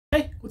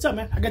What's up,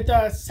 man? I got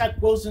the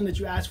Zach Wilson that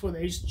you asked for, the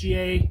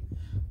HGA.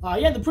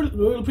 Yeah, the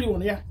really pretty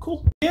one. Yeah,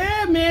 cool.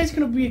 Yeah, man, it's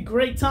gonna be a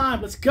great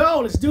time. Let's go.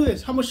 Let's do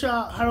this. How much?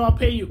 How do I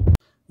pay you?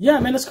 Yeah,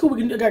 man, that's cool.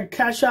 We can got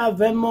Cash App,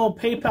 Venmo,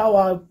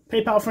 PayPal.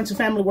 PayPal, friends and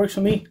family works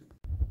for me.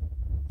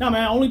 No,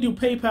 man, I only do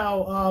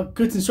PayPal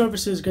goods and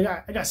services.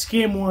 I got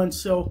scam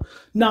ones, so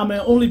nah,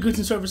 man, only goods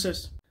and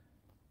services.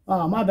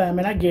 Oh, my bad,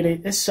 man. I get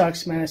it. It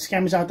sucks, man.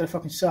 Scammers out there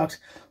fucking sucks.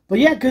 But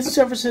yeah, goods and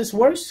services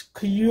works.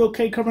 Could you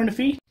okay covering the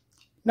fee?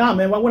 Nah,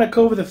 man. Why would I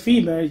cover the fee,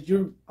 man?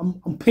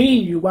 I'm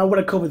paying you. Why would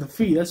I cover the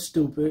fee? That's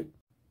stupid.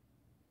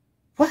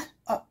 What?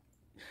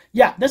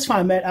 Yeah, that's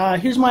fine, man.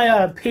 Here's my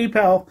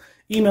PayPal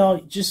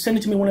email. Just send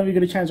it to me whenever you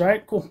get a chance. All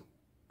right, cool.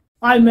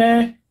 All right,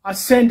 man. I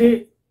send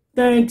it.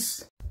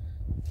 Thanks.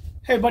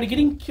 Hey, buddy,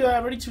 getting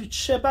ready to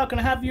ship out. Can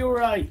I have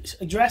your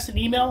address and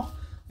email?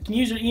 I can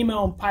use your email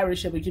on Pirate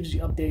Ship. It gives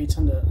you updates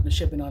on the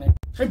shipping on it.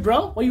 Hey,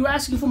 bro, why are you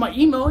asking for my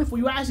email? If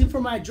you asking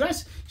for my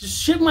address, just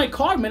ship my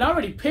card, man. I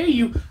already pay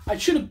you. I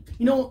should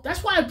have,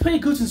 that's why I pay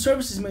goods and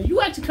services, man.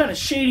 You acting kind of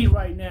shady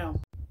right now.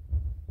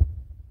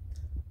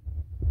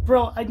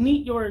 Bro, I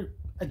need your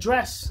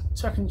address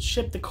so I can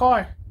ship the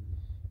car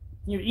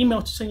and your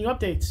email to send you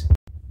updates.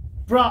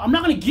 Bro, I'm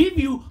not going to give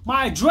you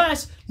my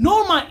address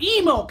nor my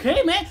email,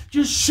 okay, man?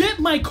 Just ship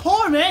my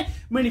car, man.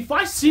 Man, if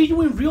I see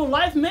you in real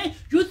life, man,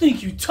 you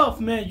think you tough,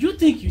 man. You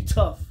think you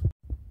tough.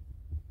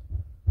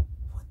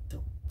 What the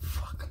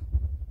fuck?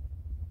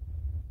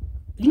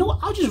 You know what?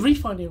 I'll just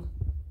refund you.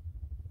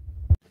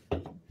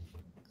 All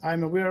right,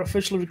 man, we are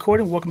officially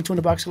recording. Welcome to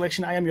InTheBox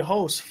Collection. I am your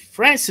host,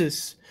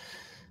 Francis.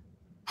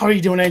 How are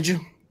you doing, Andrew?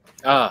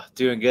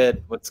 Doing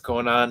good. What's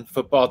going on?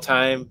 Football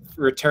time.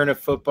 Return of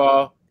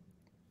football.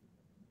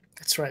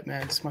 That's right,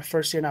 man. It's my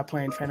first year not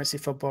playing fantasy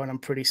football, and I'm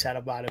pretty sad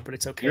about it, but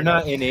it's okay. You're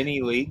not in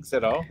any leagues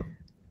at all?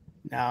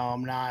 No,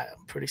 I'm not.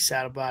 I'm pretty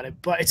sad about it,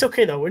 but it's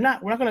okay, though. We're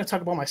not going to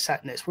talk about my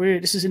sadness.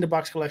 This is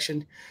InTheBox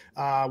Collection,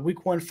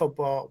 week 1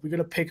 football. We're going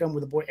to pick them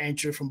with the boy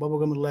Andrew from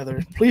Bubblegum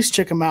Leather. Please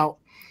check him out.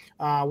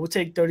 We'll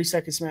take 30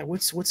 seconds, man.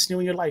 What's new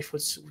in your life?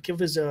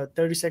 Give us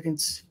 30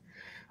 seconds,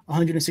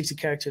 160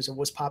 characters of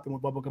what's popping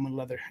with Bubblegum and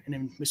Leather, and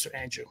then Mr.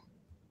 Andrew.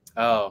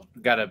 Oh,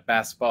 got a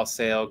basketball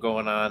sale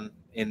going on.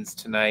 Ends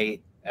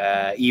tonight.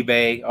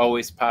 eBay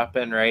always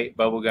popping, right?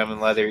 Bubblegum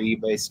and Leather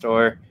eBay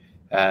store.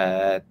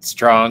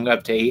 Strong,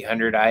 up to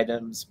 800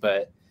 items,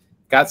 but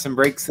got some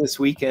breaks this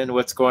weekend.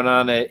 What's going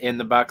on at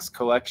InTheBox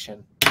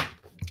Collection?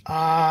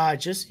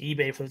 Just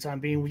eBay for the time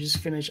being. We just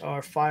finished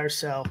our fire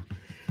sale,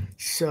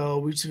 so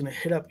we're just gonna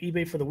hit up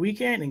eBay for the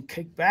weekend and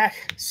kick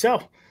back.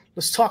 So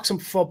let's talk some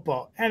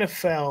football.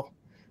 NFL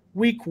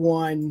week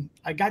 1.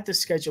 I got the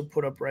schedule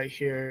put up right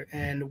here,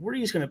 and we're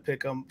just gonna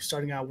pick them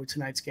starting out with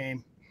tonight's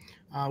game.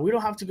 We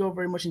don't have to go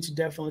very much into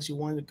depth unless you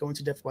want to go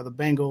into depth about the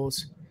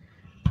Bengals,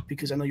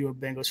 because I know you're a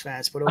Bengals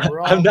fan. But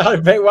overall, I'm not a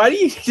Bengals. Why do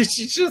you? It's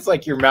just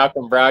like your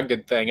Malcolm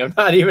Brogdon thing. I'm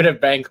not even a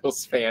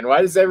Bengals fan.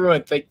 Why does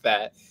everyone think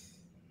that?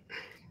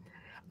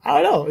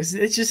 I don't know. It's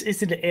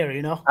in the air,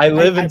 you know. I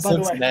live in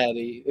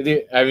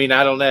Cincinnati. I mean,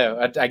 I don't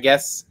know. I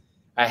guess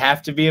I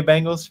have to be a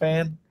Bengals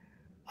fan.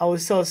 I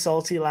was so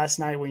salty last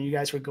night when you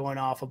guys were going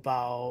off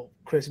about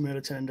Chris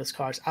Middleton and those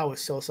cars. I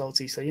was so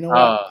salty. So you know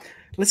what?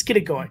 Let's get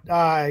it going.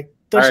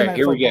 Thursday night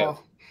here football. We go.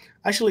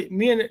 Actually,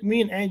 me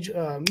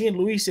and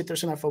Luis did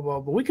Thursday night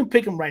football, but we can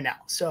pick them right now.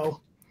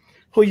 So,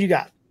 who you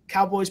got?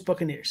 Cowboys,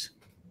 Buccaneers.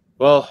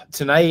 Well,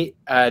 tonight,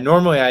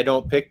 normally I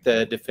don't pick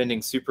the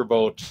defending Super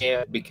Bowl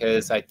champ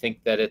because I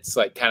think that it's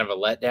like kind of a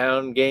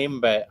letdown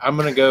game. But I'm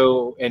gonna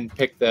go and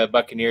pick the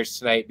Buccaneers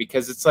tonight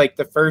because it's like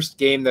the first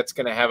game that's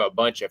gonna have a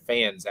bunch of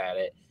fans at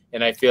it,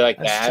 and I feel like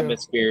the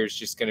atmosphere is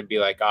just gonna be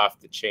like off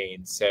the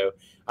chain. So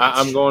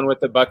I'm going with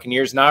the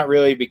Buccaneers. Not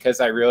really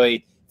because I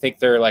really think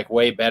they're like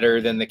way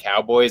better than the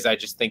Cowboys. I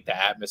just think the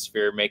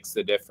atmosphere makes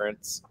the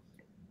difference.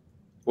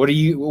 What do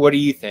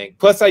you think?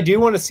 Plus, I do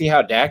want to see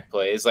how Dak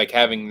plays, like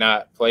having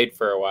not played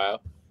for a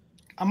while.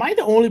 Am I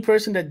the only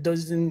person that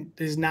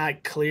is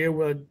not clear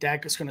whether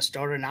Dak is going to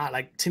start or not?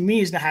 Like, to me,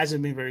 it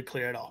hasn't been very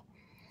clear at all.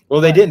 Well,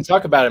 they didn't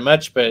talk about it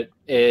much, but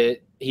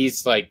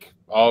he's like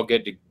all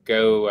good to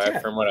go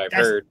from what I've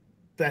heard.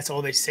 That's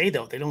all they say,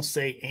 though. They don't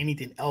say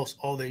anything else.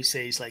 All they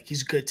say is like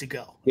he's good to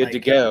go. Good to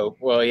go.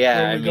 Well,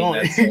 yeah, I mean,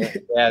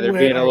 they're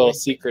being a little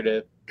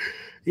secretive.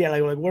 Yeah,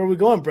 like where are we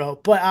going, bro?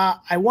 But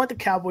I want the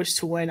Cowboys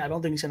to win. I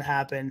don't think it's gonna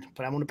happen,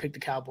 but I'm gonna pick the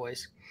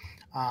Cowboys.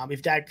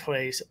 If Dak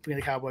plays, pick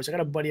the Cowboys. I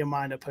got a buddy of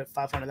mine that put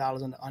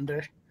 $500 on the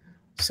under.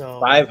 So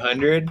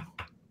 500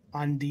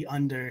 on the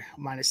under,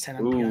 -10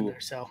 on the under.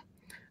 So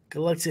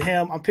good luck to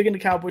him. I'm picking the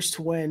Cowboys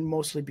to win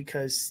mostly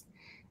because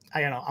I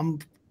don't know. I'm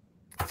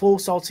full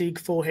salty,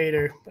 full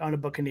hater on the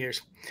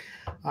Buccaneers.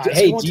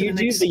 Hey, do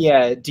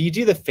you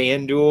do the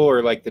FanDuel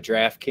or like the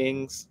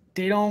DraftKings?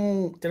 They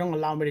don't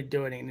allow me to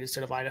do it in the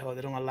state of Idaho.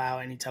 They don't allow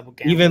any type of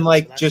gambling. Even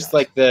like just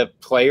like the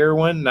player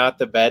one, not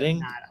the betting.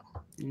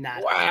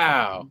 Not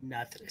wow,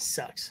 nothing. It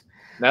sucks.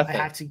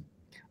 Nothing.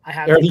 I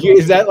have.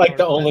 Is that like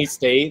the only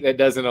state that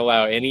doesn't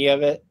allow any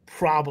of it?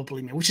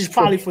 Probably, man. Which is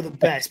probably for the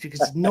best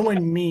because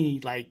knowing me,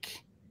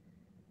 like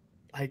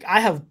like I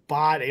have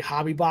bought a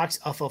hobby box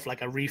off of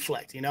like a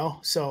reflect, you know.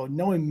 So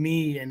knowing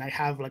me and I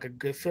have like a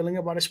good feeling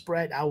about a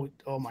spread, I would.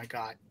 Oh my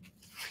god,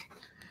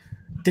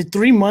 the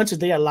 3 months that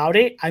they allowed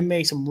it, I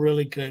made some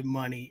really good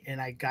money,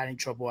 and I got in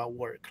trouble at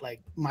work.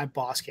 Like my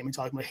boss came and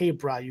told me, "Hey,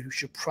 bro, you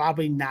should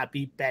probably not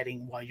be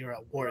betting while you're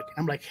at work." And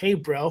I'm like, "Hey,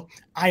 bro,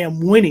 I am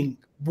winning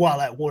while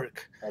at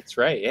work." That's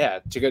right. Yeah,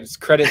 to go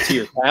credit to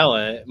your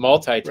talent,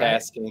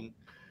 multitasking.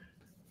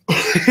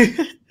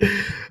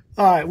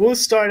 All right, we'll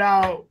start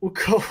out. We'll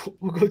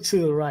go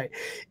to the right.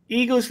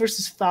 Eagles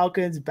versus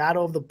Falcons,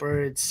 Battle of the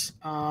Birds.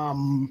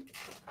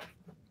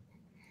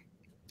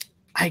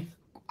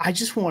 I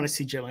just want to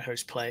see Jalen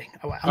Hurts play.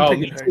 I'm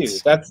picking Me Hurts. too.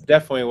 That's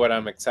definitely what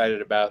I'm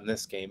excited about in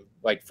this game.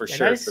 Like for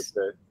sure.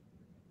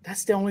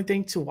 That's the only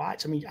thing to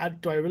watch. I mean,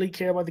 do I really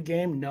care about the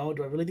game? No.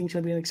 Do I really think it's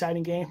going to be an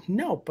exciting game?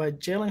 No. But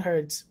Jalen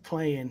Hurts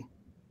playing.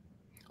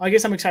 I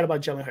guess I'm excited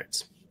about Jalen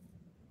Hurts.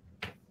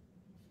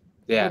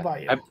 Yeah. What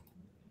about you?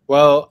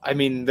 Well, I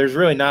mean, there's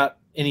really not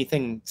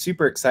anything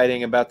super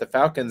exciting about the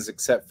Falcons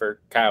except for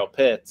Kyle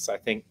Pitts. I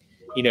think,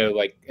 you know,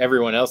 like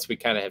everyone else we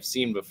kind of have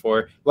seen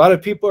before. A lot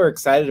of people are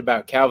excited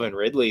about Calvin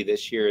Ridley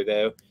this year,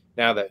 though,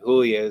 now that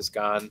Julio's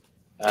gone.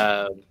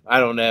 I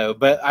don't know.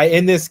 But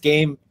in this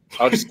game,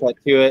 I'll just get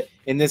to it.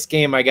 In this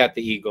game, I got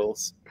the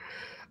Eagles.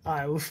 All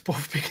right, we're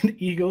both picking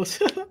the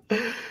Eagles.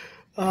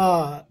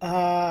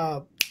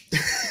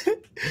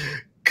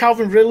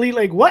 Calvin Ridley,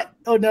 like what?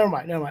 Oh, never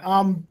mind.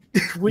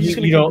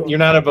 You're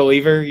not a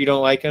believer? You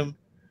don't like him?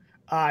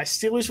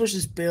 Steelers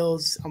versus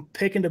Bills. I'm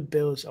picking the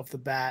Bills off the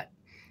bat.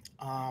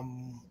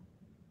 I'm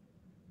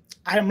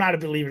not a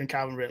believer in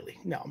Calvin Ridley.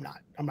 No, I'm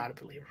not. I'm not a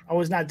believer. I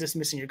was not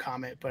dismissing your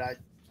comment, but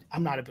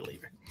I'm not a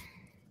believer.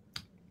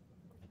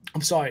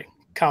 I'm sorry,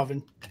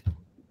 Calvin.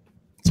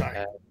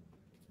 Sorry.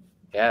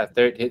 Yeah,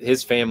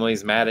 his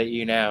family's mad at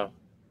you now.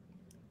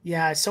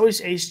 Yeah, so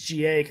is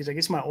HGA because I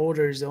guess my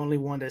older is the only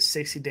one that's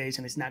 60 days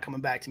and it's not coming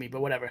back to me,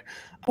 but whatever.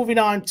 Moving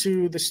on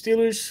to the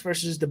Steelers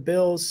versus the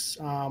Bills.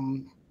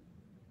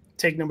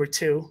 Take number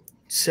 2.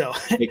 So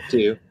Take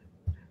 2.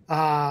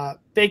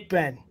 Big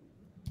Ben.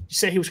 You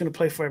said he was going to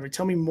play forever.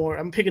 Tell me more.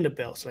 I'm picking the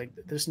Bills. Like,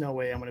 there's no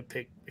way I'm going to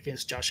pick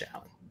against Josh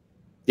Allen.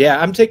 Yeah,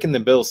 I'm taking the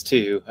Bills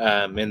too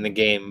in the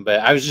game,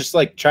 but I was just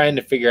like trying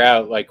to figure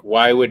out like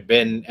why would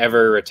Ben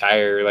ever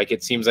retire? Like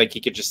it seems like he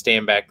could just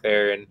stand back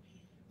there and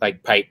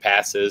like pipe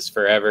passes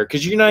forever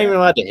because you're not even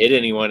allowed to hit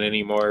anyone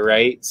anymore,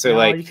 right? So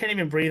no, you can't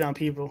even breathe on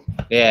people.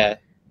 Yeah.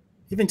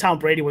 Even Tom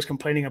Brady was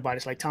complaining about it.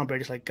 It's like Tom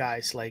Brady's like,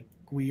 guys, like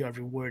we are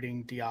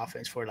rewarding the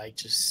offense for like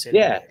just sitting.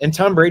 Yeah, and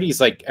Tom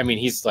Brady's like, I mean,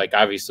 he's like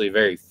obviously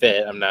very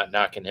fit. I'm not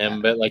knocking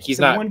him, but like he's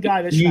not one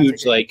guy that's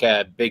huge like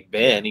Big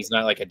Ben. He's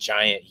not like a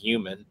giant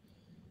human.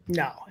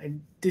 No,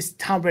 and this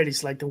Tom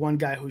Brady's like the one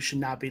guy who should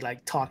not be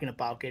like talking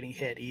about getting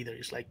hit either.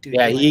 He's like, dude.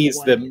 Yeah,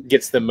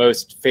 gets the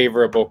most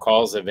favorable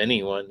calls of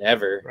anyone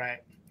ever. Right.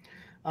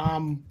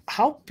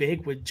 How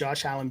big would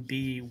Josh Allen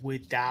be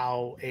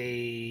without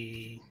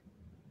like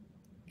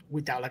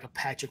a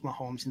Patrick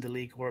Mahomes in the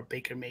league or a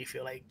Baker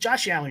Mayfield? Like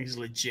Josh Allen is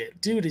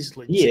legit. Dude is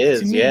legit. He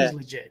is, to me, he's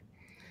legit.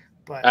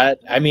 But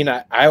I mean,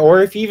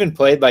 or if he even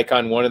played like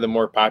on one of the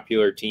more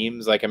popular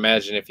teams, like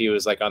imagine if he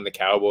was like on the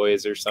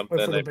Cowboys or something.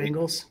 Or for the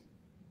Bengals.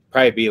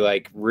 Probably be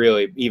like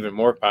really even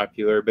more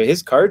popular, but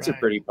his cards are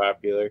pretty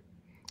popular.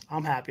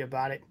 I'm happy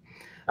about it.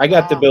 I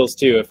got the Bills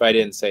too. If I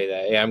didn't say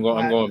that, yeah, I'm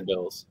going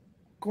Bills.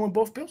 Going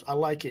both Bills. I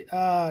like it.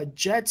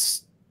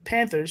 Jets,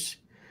 Panthers.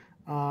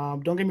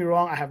 Don't get me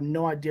wrong. I have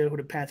no idea who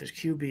the Panthers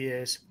QB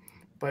is,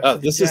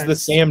 but this is the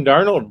Sam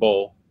Darnold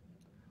Bowl.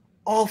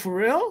 Oh, for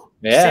real?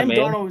 Yeah, Sam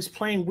Darnold was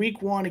playing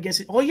Week 1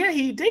 against. Oh yeah,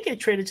 he did get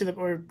traded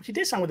or he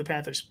did sign with the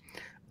Panthers.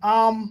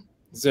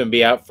 He's gonna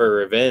be out for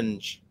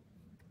revenge.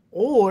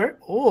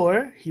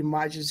 Or he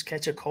might just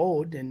catch a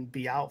cold and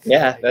be out.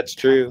 That's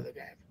true.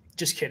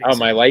 Just kidding. Oh,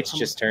 my lights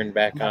just turned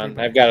back on.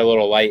 I've got a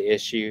little light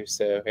issue,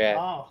 so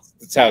yeah.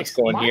 That's how it's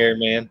going here,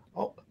 man.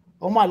 Oh,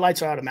 my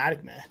lights are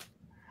automatic, man.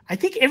 I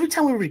think every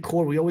time we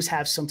record, we always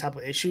have some type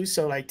of issue.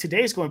 So like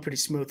today is going pretty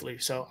smoothly.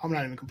 So I'm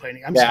not even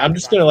complaining. I'm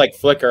just gonna like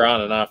flicker on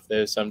and off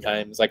though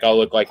sometimes. Like I'll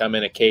look like I'm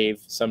in a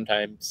cave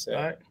sometimes. So.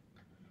 All right.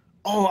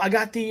 Oh, I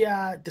got the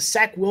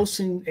Zach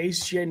Wilson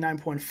HGA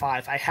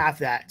 9.5. I have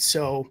that.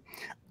 So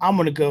I'm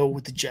going to go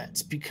with the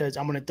Jets because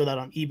I'm going to throw that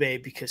on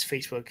eBay because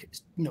Facebook,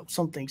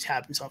 some things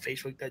happen on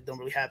Facebook that don't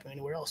really happen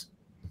anywhere else.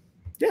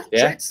 Yeah.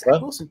 Jets,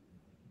 Zach Wilson.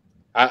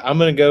 I'm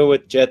going to go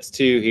with Jets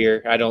too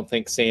here. I don't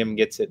think Sam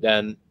gets it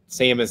done.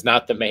 Sam is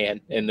not the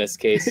man in this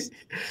case.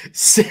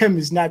 Sam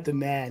is not the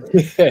man.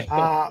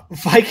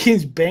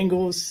 Vikings,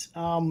 Bengals.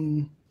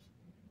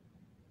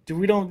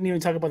 We don't even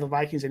talk about the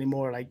Vikings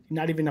anymore. Like,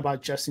 not even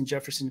about Justin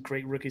Jefferson's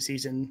great rookie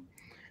season.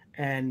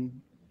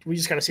 And we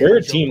just got to see. They're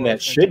a team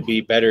that should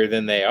be better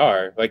than they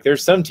are. Like,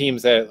 there's some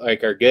teams that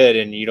like are good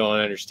and you don't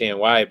understand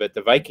why. But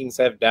the Vikings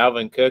have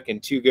Dalvin Cook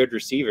and 2 good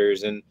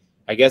receivers. And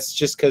I guess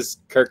just because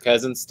Kirk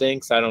Cousins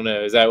stinks, I don't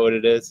know. Is that what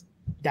it is?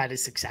 That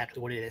is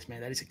exactly what it is, man.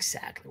 That is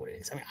exactly what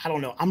it is. I mean, I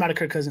don't know. I'm not a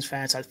Kirk Cousins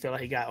fan, so I feel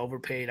like he got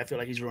overpaid. I feel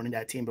like he's ruining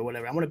that team, but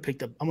whatever. I'm gonna pick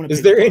the. I'm gonna. Is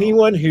pick there Burrow.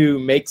 anyone who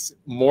makes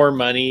more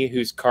money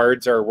whose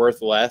cards are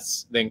worth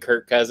less than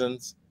Kirk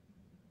Cousins?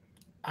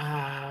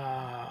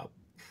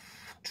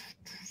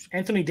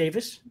 Anthony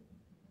Davis.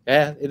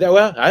 Yeah,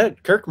 well,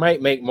 Kirk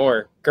might make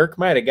more. Kirk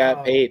might have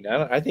got paid.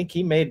 I think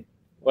he made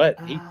what?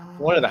 He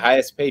one of the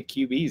highest paid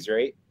QBs,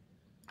 right?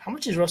 How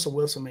much is Russell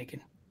Wilson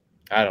making?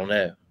 I don't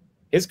know.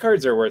 His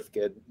cards are worth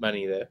good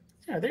money, though.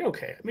 Yeah, they're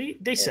okay. I mean,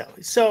 they sell.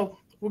 So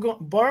we're going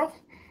Burrow.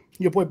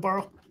 Your boy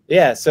Burrow.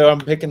 Yeah, so I'm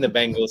picking the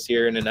Bengals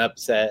here in an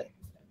upset.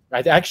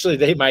 Actually,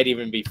 they might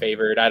even be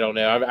favored. I don't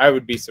know. I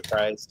would be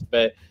surprised.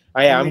 But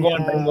I'm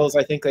going Bengals.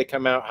 I think they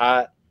come out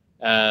hot,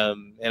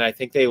 and I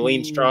think they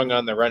lean strong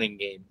on the running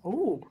game.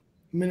 Ooh,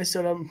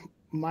 Minnesota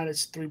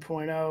minus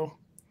 3.0,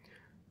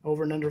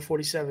 over and under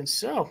 47.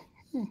 So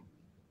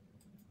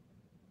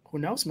who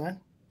knows, man?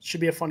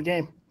 Should be a fun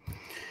game.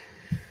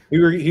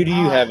 Who do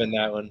you have in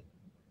that one?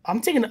 I'm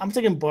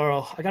taking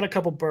Burrow. I got a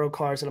couple Burrow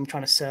cards that I'm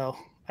trying to sell.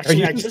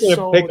 Actually, are you just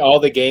going to pick all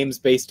the games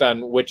based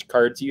on which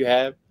cards you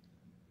have?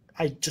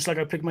 I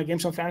pick my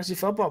games on fantasy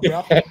football,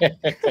 bro.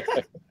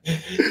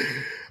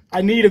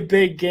 I need a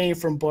big game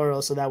from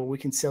Burrow so that way we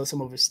can sell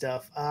some of his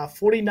stuff.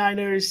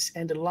 49ers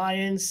and the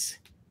Lions.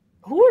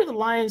 Who are the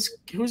Lions?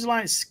 Who's the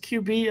Lions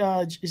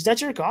QB? Is that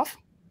Jared Goff?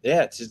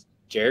 Yeah, it's just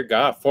Jared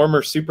Goff,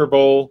 former Super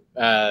Bowl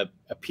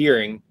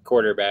appearing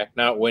quarterback,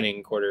 not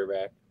winning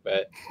quarterback.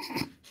 But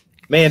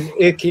man,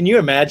 can you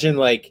imagine,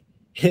 like,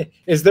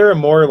 is there a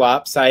more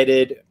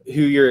lopsided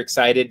who you're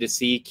excited to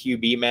see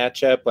QB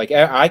matchup? Like,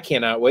 I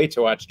cannot wait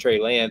to watch Trey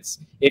Lance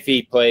if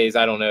he plays.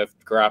 I don't know if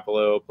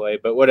Garoppolo will play,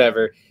 but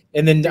whatever.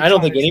 And then I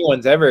don't think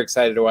anyone's ever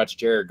excited to watch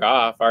Jared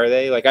Goff, are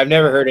they? Like, I've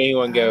never heard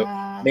anyone go,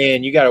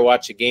 man, you got to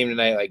watch a game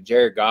tonight like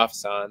Jared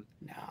Goff's on.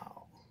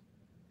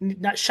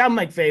 No. Sean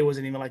McVay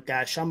wasn't even like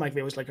that. Sean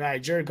McVay was like, all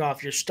right, Jared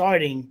Goff, you're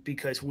starting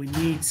because we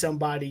need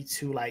somebody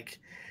to, like,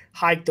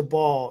 hike the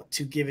ball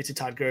to give it to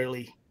Todd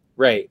Gurley.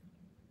 Right.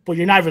 But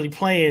you're not really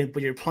playing,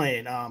 but you're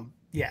playing.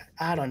 Yeah,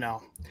 I don't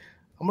know.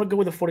 I'm going to go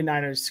with the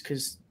 49ers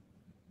because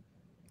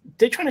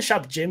they're trying to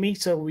shop Jimmy,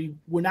 so we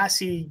will not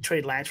see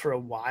Trey Lance for a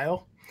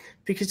while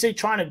because they're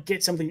trying to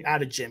get something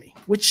out of Jimmy,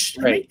 which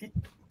right. I mean,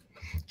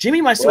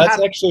 Jimmy might still have.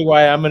 That's actually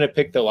why I'm going to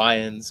pick the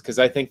Lions because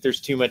I think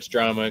there's too much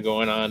drama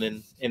going on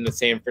in the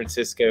San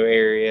Francisco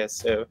area,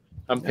 so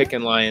I'm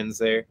picking Lions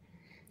there.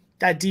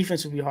 That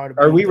defense would be hard.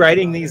 Are we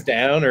writing these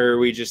down, or are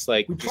we just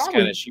like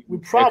kind of shooting? We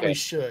probably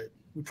should.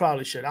 We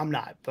probably should. I'm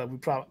not, but we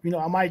probably,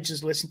 I might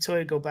just listen to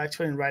it, go back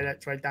to it, and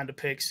write down the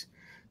picks,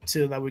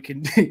 so that we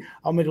can.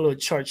 I'll make a little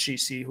chart sheet,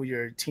 see who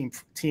your team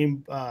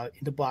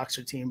InTheBox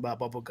or team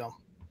Bubblegum.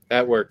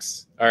 That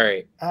works. All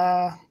right.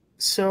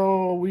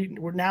 So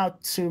we're now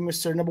to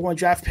Mr. Number 1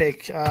 draft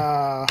pick.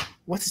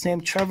 What's his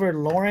name? Trevor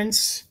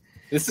Lawrence.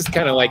 This is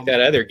kind of like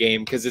that other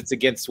game because it's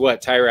against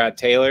what? Tyrod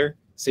Taylor.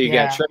 So you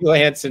got Trey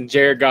Lance and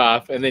Jared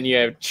Goff, and then you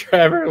have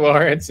Trevor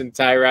Lawrence and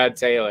Tyrod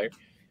Taylor.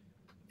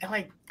 And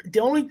like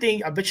the only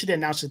thing I bet you the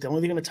announcers, the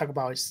only thing I'm going to talk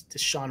about is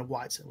Deshaun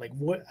Watson. Like,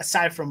 what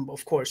aside from,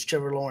 of course,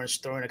 Trevor Lawrence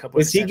throwing a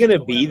couple. Is he going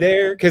to be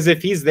there? Because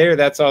if he's there,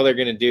 that's all they're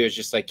going to do is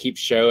just like keep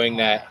showing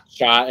that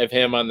shot of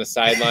him on the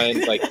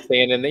sidelines, like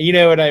standing there. You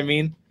know what I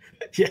mean?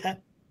 Yeah.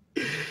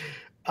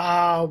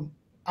 I'm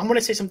going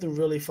to say something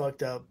really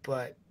fucked up,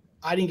 but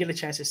I didn't get a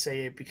chance to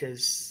say it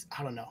because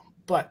I don't know.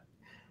 But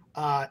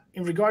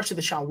in regards to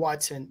Deshaun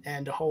Watson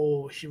and the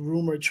whole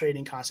rumor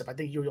trading concept, I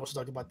think you also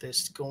talked about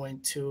this going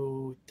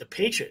to the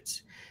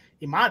Patriots.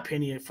 In my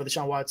opinion, for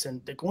Deshaun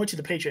Watson, going to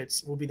the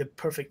Patriots will be the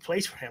perfect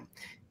place for him.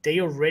 They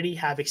already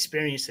have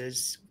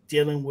experiences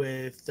dealing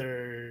with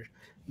their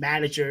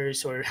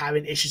managers or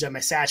having issues at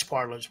massage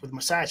parlors with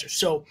massagers.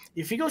 So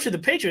if he goes to the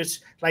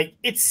Patriots, like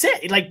it's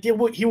set. Like he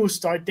will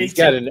start. He's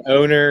got an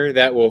owner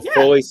that will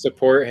fully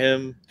support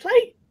him.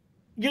 Like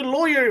your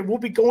lawyer will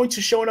be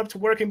showing up to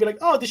work and be like,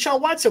 "Oh,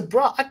 Deshaun Watson,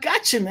 bro, I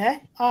got you,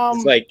 man."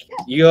 It's like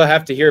you'll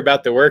have to hear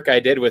about the work I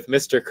did with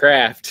Mr.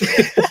 Kraft.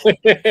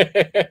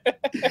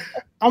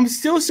 I'm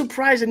still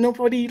surprised that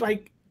nobody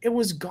it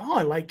was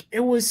gone. Like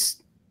it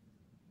was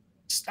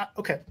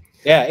okay.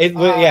 Yeah,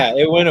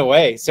 it went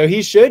away. So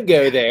he should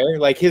go there.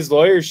 Like his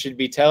lawyers should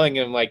be telling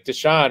him, like,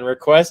 Deshaun,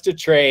 request a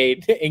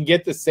trade and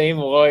get the same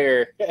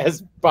lawyer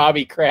as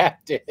Bobby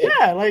Kraft did.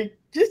 Yeah, like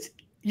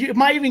it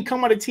might even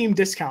come at a team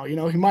discount. He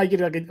might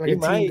get a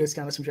team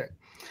discount or some shit.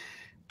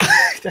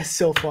 That's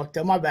so fucked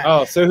up. My bad.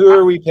 Oh, so who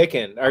are we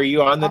picking? Are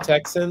you on the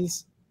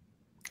Texans?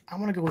 I'm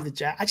gonna go with the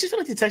Jags. I just feel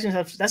like the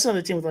Texans that's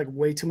another team with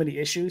way too many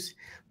issues.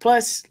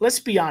 Plus, let's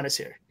be honest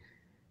here.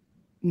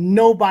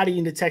 Nobody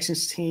in the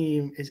Texans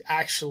team is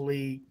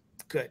actually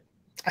good,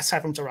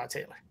 aside from Tyrod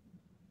Taylor,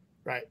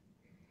 right?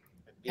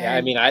 Yeah,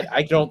 I mean,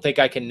 I don't think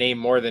I can name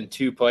more than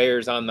 2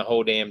 players on the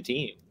whole damn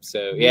team.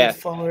 So, Will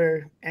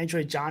Fuller,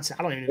 Andre Johnson.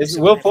 I don't even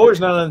know. Will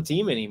Fuller's not on the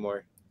team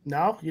anymore.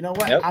 No, you know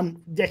what? Nope.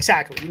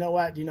 Exactly. You know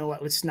what?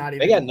 Let's not even.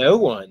 They got no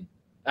one.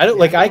 I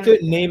don't I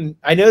couldn't name.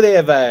 I know they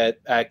have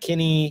a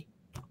Kenny.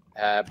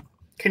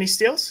 Kenny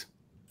Stills.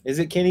 Is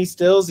it Kenny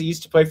Stills? He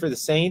used to play for the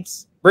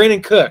Saints.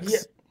 Brandon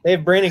Cooks. They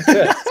have Brandon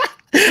Cooks.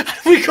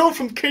 We go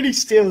from Kenny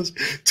Stills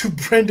to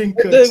Brandon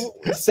Cooks.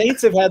 The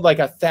Saints have had like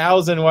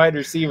 1,000 wide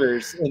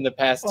receivers in the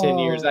past 10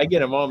 years. I get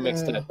them all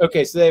mixed up.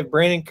 Okay, so they have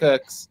Brandon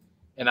Cooks,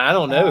 and I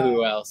don't know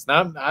who else.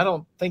 I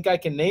don't think I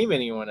can name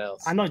anyone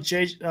else. I know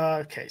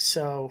okay,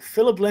 so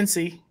Philip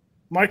Lindsay,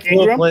 Mark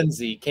Ingram. Philip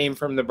Lindsay came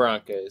from the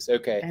Broncos.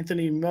 Okay.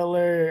 Anthony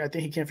Miller, I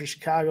think he came from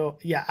Chicago.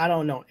 Yeah, I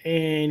don't know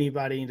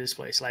anybody in this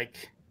place. Like,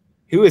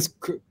 who is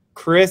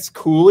Chris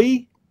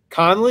Conley?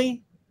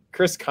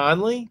 Chris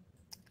Conley?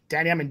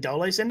 Danny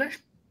Amendola's in there.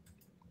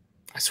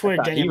 I swear,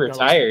 Danny. He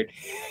retired.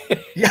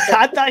 Yeah,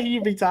 I thought he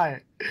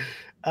retired.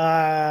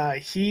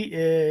 He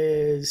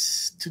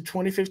is to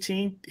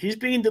 2015. He's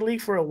been in the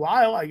league for a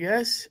while, I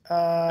guess.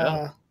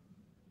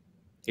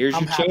 Here's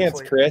your chance,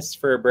 Chris,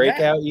 for a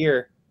breakout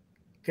year.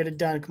 Get it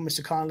done,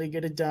 Mr. Conley.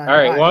 Get it done. All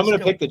right. Well, I'm going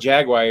to pick the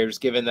Jaguars,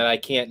 given that I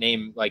can't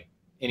name like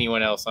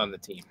anyone else on the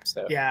team.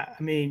 So yeah,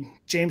 I mean,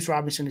 James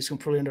Robinson is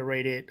completely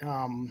underrated.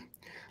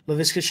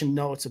 Laviska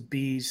Shenault, it's a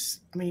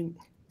beast. I mean,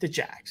 the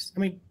Jags. I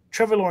mean,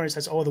 Trevor Lawrence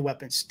has all the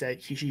weapons that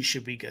he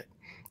should be good,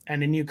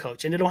 and a new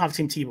coach, and they don't have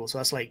Tim Tebow, so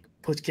that's like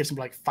gives him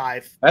like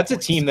 5. That's a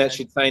team that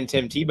should sign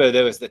Tim Tebow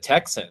though, is the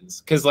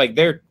Texans, because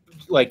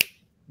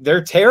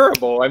they're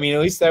terrible. I mean,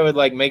 at least that would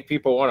like make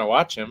people want to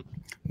watch him.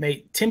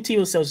 Mate, Tim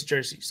Tebow sells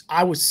jerseys.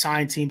 I would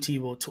sign Tim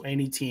Tebow to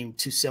any team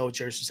to sell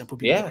jerseys and put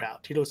people in the crowd.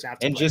 He doesn't have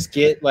to. And just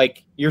get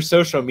like your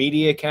social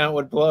media account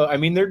would blow. I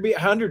mean, there'd be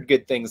 100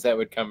 good things that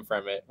would come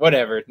from it.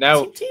 Whatever.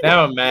 Now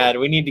I'm mad.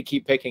 We need to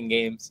keep picking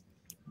games.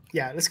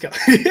 Yeah, let's go.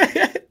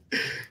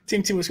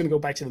 Tim Tebow's going to go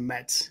back to the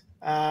Mets.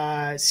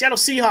 Seattle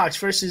Seahawks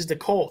versus the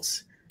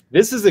Colts.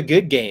 This is a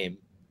good game.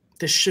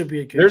 This should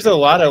be a good There's game. a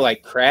lot of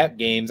like crap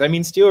games. I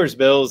mean, Steelers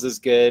Bills is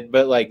good,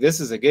 but like this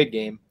is a good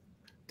game.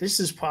 This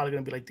is probably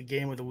going to be like the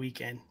game of the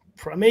weekend.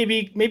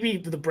 Maybe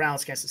the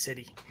Browns, Kansas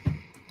City.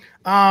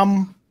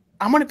 I'm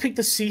going to pick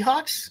the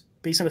Seahawks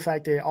based on the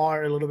fact they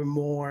are a little bit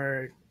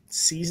more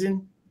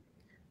seasoned.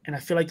 And I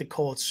feel like the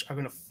Colts are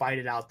going to fight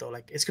it out, though.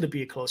 Like, it's going to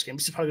be a close game.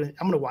 I'm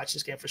going to watch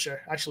this game for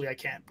sure. Actually, I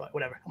can't, but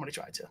whatever. I'm going to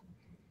try to.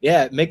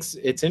 Yeah,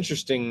 it's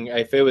interesting.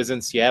 If it was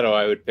in Seattle,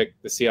 I would pick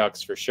the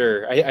Seahawks for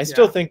sure. I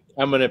still think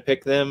I'm going to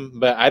pick them,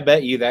 but I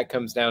bet you that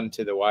comes down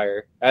to the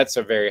wire. That's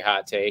a very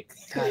hot take.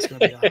 That's going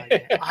to be a hot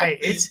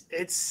game.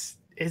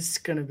 It's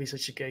going to be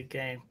such a good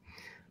game.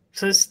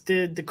 So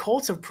the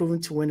Colts have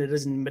proven to win. It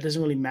doesn't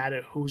really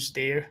matter who's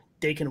there.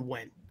 They can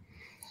win.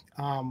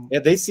 Yeah,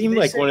 they seem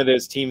like one of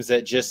those teams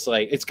that just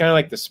like, it's kind of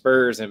like the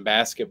Spurs in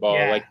basketball.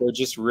 Yeah. Like they're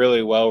just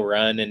really well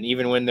run, and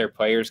even when their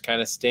players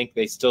kind of stink,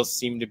 they still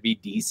seem to be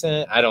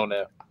decent. I don't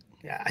know.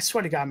 Yeah, I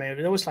swear to God, man,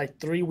 there was like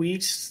 3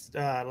 weeks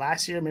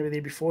last year, maybe the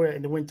year before,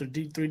 and they went through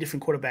 3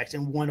 different quarterbacks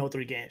and won all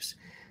 3 games.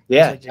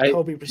 Yeah, like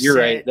you're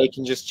right. They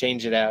can just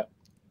change it out.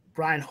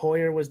 Brian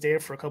Hoyer was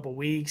there for a couple of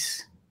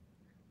weeks.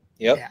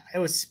 Yep. Yeah, it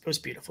was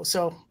beautiful.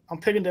 So I'm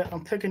picking the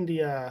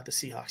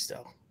Seahawks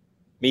though.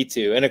 Me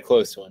too, in a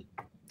close one.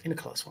 In a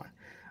close one.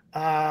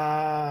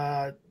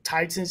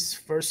 Titans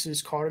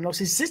versus Cardinals.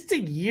 Is this the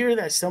year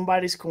that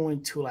somebody's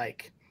going to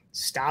like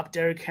stop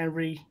Derrick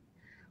Henry,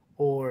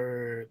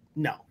 or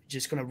no,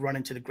 just going to run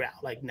into the ground?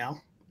 Like, no?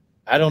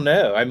 I don't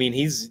know. I mean,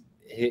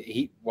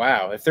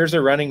 wow. If there's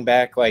a running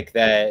back like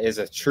that is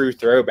a true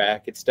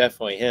throwback, it's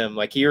definitely him.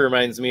 Like, he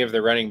reminds me of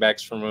the running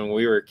backs from when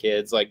we were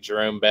kids, like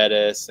Jerome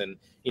Bettis and,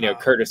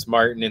 Curtis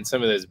Martin and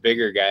some of those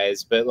bigger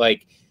guys. But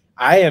like,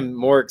 I am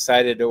more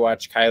excited to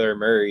watch Kyler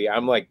Murray.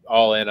 I'm like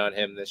all in on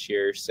him this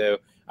year. So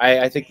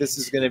I think this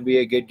is going to be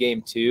a good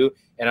game too.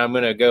 And I'm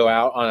going to go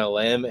out on a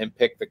limb and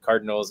pick the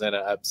Cardinals in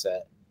an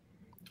upset.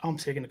 I'm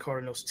taking the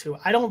Cardinals too.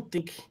 I don't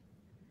think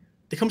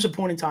there comes a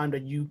point in time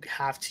that you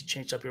have to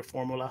change up your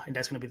formula, and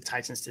that's going to be the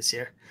Titans this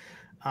year.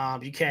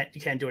 You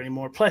can't do it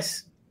anymore.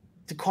 Plus,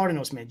 the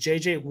Cardinals, man,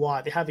 J.J.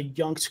 Watt, they have a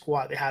young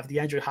squad. They have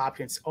DeAndre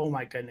Hopkins. Oh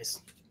my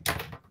goodness.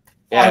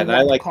 Yeah, and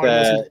I like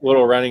the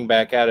little running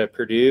back out of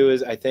Purdue.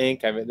 I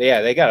mean,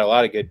 yeah, they got a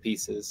lot of good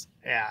pieces.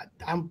 Yeah,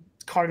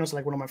 Cardinals are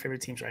like one of my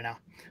favorite teams right now.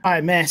 All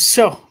right, man.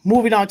 So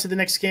moving on to the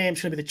next game,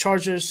 it's going to be the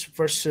Chargers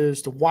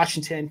versus the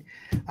Washington.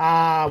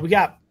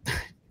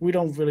 We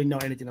don't really know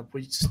anything.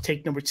 We just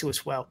take number 2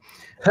 as well.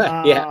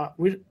 Yeah.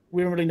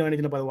 We don't really know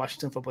anything about the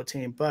Washington football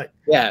team, but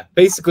yeah,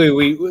 basically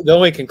the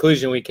only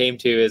conclusion we came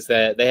to is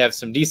that they have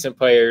some decent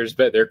players,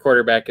 but their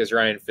quarterback is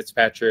Ryan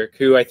Fitzpatrick,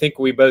 who I think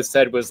we both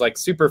said was like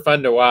super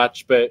fun to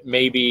watch, but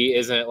maybe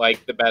isn't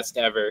like the best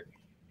ever.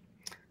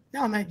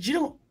 No, man,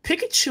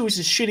 Pikachu is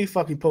a shitty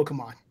fucking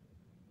Pokemon,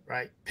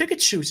 right?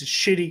 Pikachu is a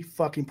shitty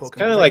fucking Pokemon. It's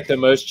kind of like the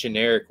most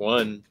generic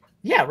one.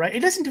 Yeah, right.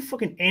 It doesn't do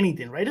fucking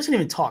anything, right? It doesn't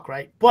even talk,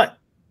 right? But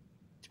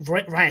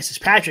Ryan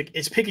Fitzpatrick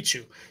is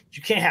Pikachu.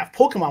 You can't have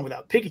Pokemon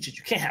without Pikachu.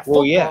 You can't have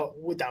football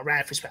without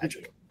Ryan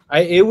Fitzpatrick.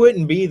 It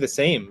wouldn't be the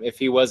same if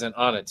he wasn't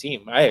on a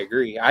team. I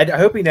agree. I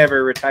hope he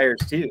never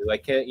retires too.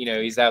 Like,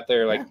 he's out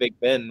there like Big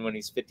Ben when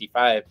he's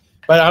 55.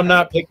 But I'm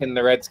not picking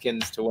the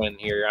Redskins to win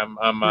here. I'm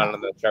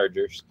on the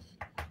Chargers.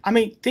 I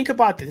mean, think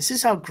about this. This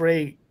is how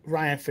great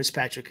Ryan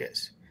Fitzpatrick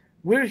is.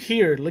 we're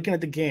here looking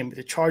at the game,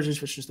 the Chargers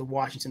versus the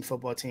Washington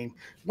football team.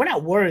 We're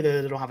not worried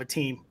that they don't have a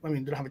team. I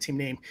mean, they don't have a team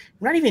name.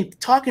 We're not even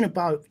talking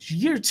about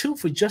year 2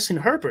 for Justin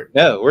Herbert.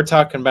 No, we're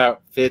talking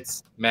about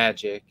Fitz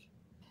magic.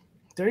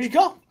 There you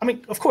go. I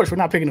mean, of course, we're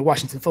not picking the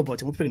Washington football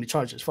team. We're picking the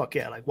Chargers. Fuck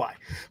yeah, like why?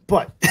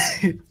 But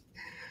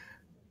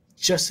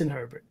Justin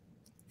Herbert,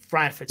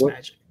 Brian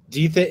Fitzmagic.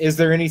 Do you think is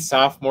there any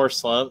sophomore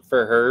slump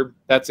for Herb?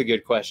 That's a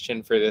good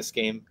question for this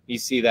game. You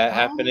see that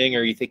happening,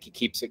 or you think he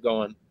keeps it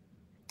going?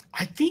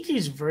 I think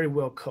he's very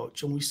well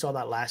coached, and we saw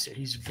that last year.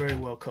 He's very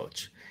well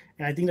coached,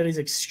 and I think that is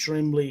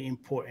extremely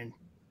important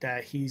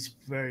that he's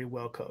very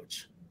well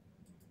coached.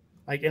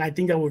 Like, and I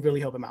think that would really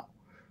help him out.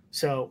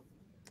 So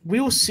we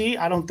will see.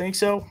 I don't think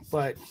so,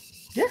 but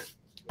yeah,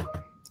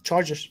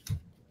 Chargers.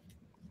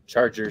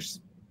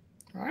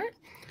 All right.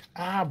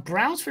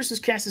 Browns versus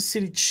Kansas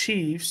City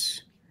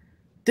Chiefs.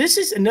 This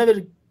is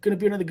going to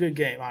be another good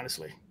game,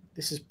 honestly.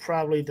 This is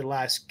probably the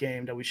last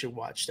game that we should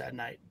watch that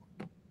night.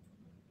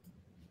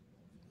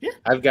 Yeah.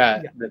 I've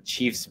got the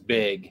Chiefs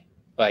big.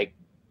 Like,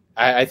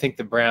 I think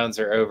the Browns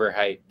are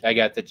overhyped. I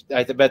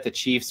bet the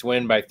Chiefs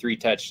win by 3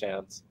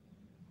 touchdowns.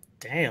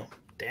 Damn.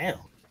 3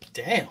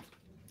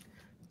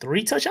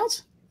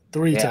 touchdowns?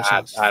 3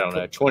 touchdowns. I don't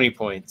know. 20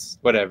 points.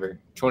 Whatever.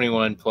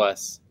 21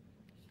 plus.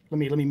 Let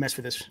me mess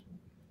with this.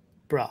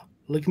 Bruh,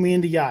 look me in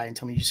the eye and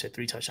tell me you said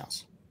 3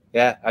 touchdowns.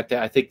 Yeah,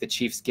 I think the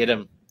Chiefs get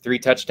them 3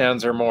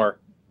 touchdowns or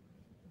more.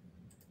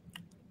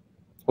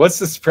 What's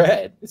the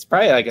spread? It's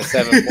probably like a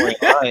 7-point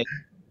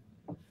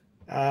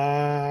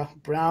line.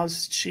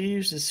 Browns,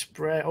 Chiefs is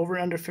spread over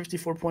under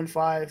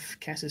 54.5.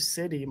 Kansas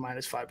City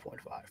minus 5.5.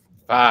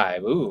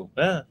 5. Ooh,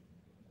 yeah.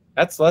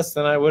 That's less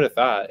than I would have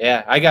thought.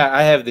 Yeah,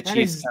 I have the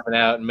Chiefs coming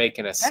out and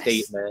making a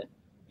statement.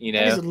 You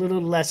know, that is a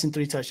little less than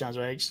 3 touchdowns,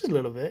 right? Just a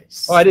little bit.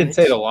 Oh, I didn't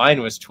say the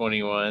line was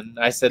 21.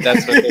 I said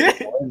that's what they were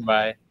going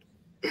by.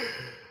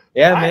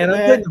 Yeah, man,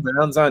 I'm putting the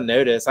Browns on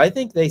notice. I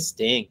think they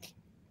stink.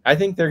 I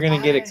think they're going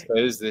to get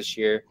exposed this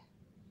year.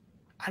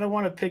 I don't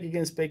want to pick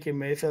against Baker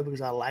Mayfield because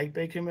I like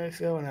Baker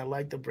Mayfield and I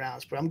like the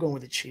Browns, but I'm going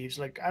with the Chiefs.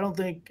 Like, I don't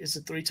think it's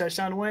a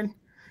 3-touchdown win,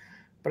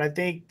 but I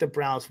think the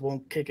Browns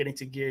won't kick it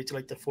into gear to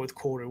like the 4th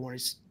quarter when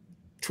it's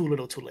too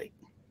little too late.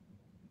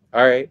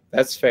 All right,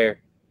 that's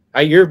fair.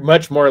 You're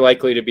much more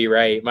likely to be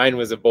right. Mine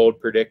was a bold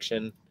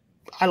prediction.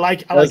 I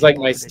like my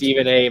prediction.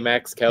 Stephen A.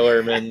 Max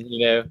Kellerman,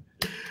 you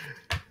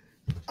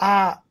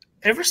know.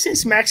 Ever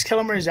since Max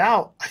Kellerman is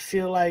out, I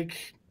feel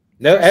like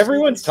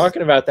everyone's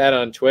talking about that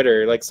on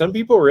Twitter. Like, some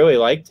people really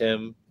liked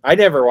him. I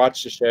never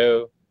watched the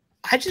show.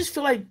 I just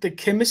feel like the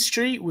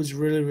chemistry was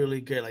really,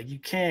 really good. Like, you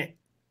can't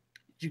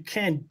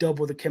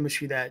double the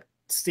chemistry that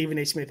Stephen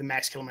A. Smith and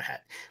Max Kellerman had.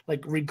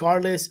 Like,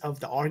 regardless of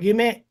the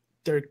argument,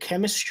 their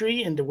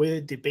chemistry and the way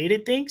they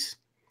debated things,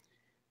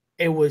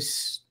 it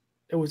was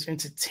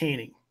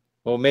entertaining.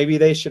 Well, maybe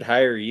they should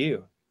hire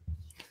you.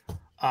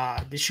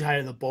 They should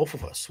hire the both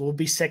of us. We'll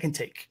be second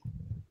take.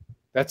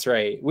 That's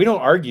right. We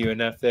don't argue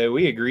enough, though.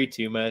 We agree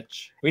too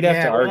much. We'd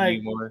have to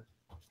argue more.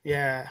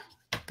 Yeah,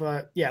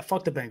 but yeah,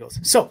 fuck the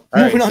Bengals. So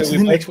moving on to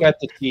the next one. Got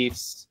the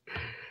Chiefs.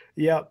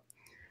 Yep.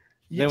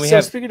 Then we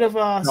have speaking of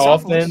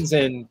Dolphins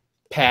and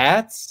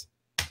Pats.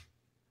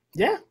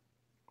 Yeah.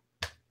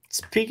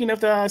 Speaking of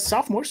the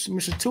sophomores,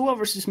 Mr. Tua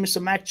versus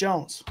Mr. Mac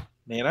Jones.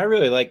 Man, I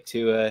really like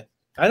Tua.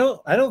 I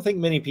don't think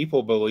many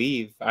people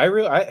believe. I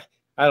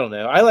don't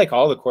know. I like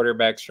all the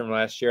quarterbacks from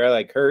last year. I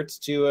like Hurts,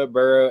 Tua,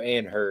 Burrow,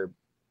 and Herb.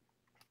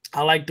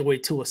 I like the way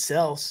Tua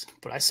sells,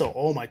 but I sold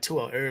all my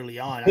Tua early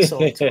on. I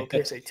sold Tua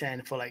PSA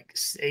 10 for like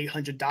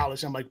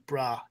 $800. I'm like,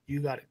 bruh,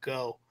 you got to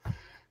go.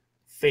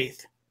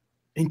 Faith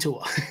in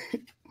Tua.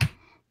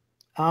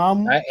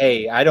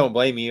 I don't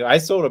blame you. I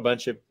sold a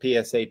bunch of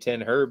PSA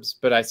 10 Herbs,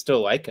 but I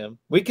still like them.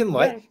 We can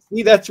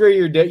see, that's where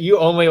you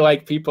only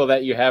like people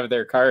that you have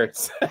their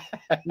cards.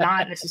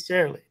 Not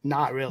necessarily.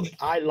 Not really.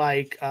 I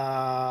like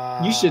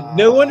you should.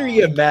 No wonder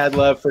you have mad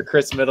love for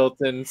Chris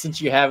Middleton since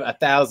you have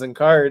 1,000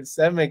 cards.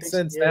 That makes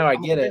sense. Now I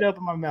get it. Up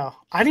in my mouth.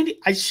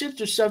 I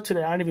shipped yourself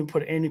today. I didn't even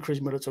put any Chris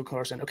Middleton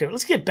cards in. Okay,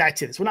 let's get back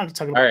to this. We're not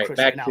talking about Chris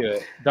right now. All right, back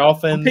to it.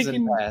 Dolphins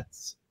and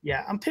Pats.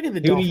 Yeah, I'm picking the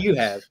Dolphins. Who do you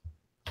have?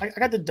 I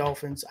got the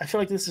Dolphins. I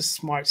feel like this is a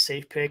smart,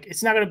 safe pick.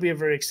 It's not going to be a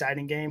very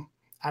exciting game,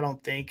 I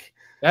don't think.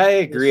 I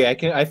agree.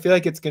 I feel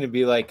like it's going to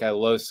be like a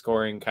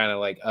low-scoring, kind of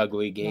like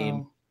ugly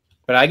game.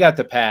 But I got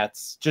the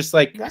Pats. Just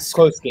like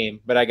close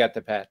game, but I got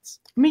the Pats.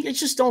 I mean, I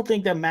just don't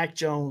think that Mac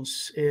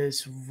Jones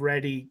is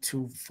ready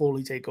to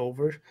fully take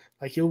over.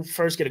 Like, he'll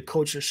first get a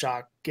culture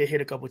shock, get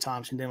hit a couple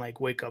times, and then like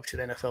wake up to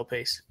the NFL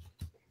pace.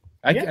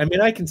 I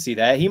mean, I can see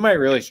that. He might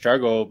really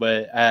struggle,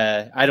 but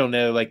I don't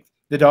know. Like,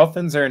 the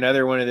Dolphins are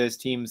another one of those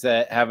teams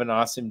that have an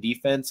awesome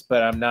defense,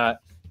 but I'm not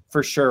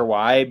for sure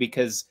why,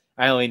 because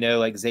I only know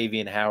like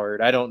Xavier Howard.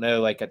 I don't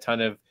know like a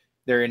ton of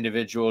their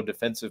individual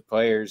defensive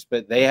players,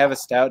 but they have a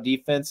stout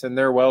defense and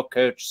they're well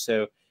coached.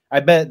 So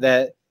I bet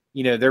that,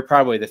 they're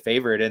probably the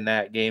favorite in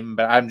that game,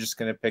 but I'm just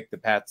going to pick the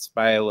Pats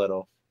by a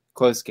little.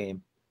 Close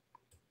game.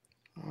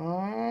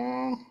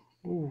 New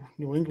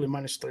England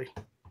 -3.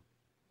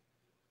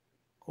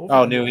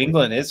 Oh, New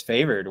England is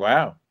favored.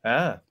 Wow.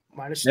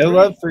 No -3.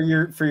 love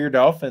for your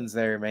Dolphins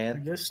there, I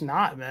man. guess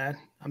not, man.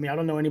 I mean, I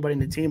don't know anybody in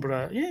the team,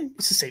 but yeah,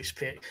 it's a safe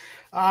pick.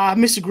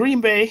 Mr.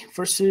 Green Bay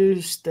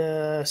versus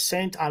the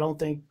Saints. I don't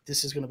think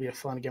this is going to be a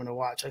fun game to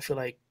watch. I feel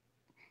like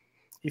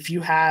if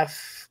you have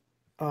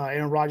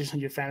Aaron Rodgers on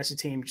your fantasy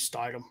team, you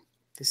start him.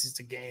 This is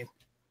the game.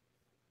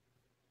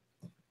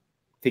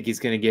 Think he's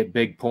going to get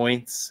big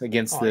points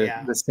against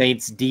the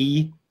Saints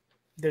D.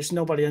 There's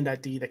nobody on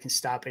that D that can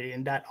stop it,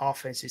 and that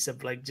offense is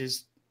like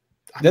just.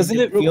 Doesn't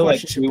it feel like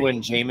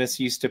when Jameis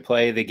used to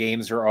play, the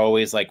games were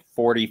always like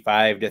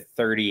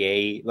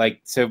 45-38?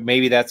 Like, so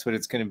maybe that's what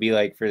it's going to be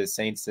like for the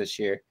Saints this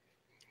year.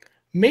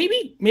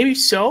 Maybe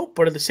so,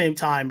 but at the same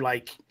time,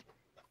 like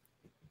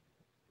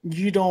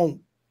you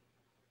don't.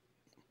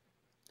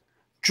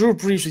 Drew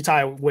Brees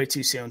retired way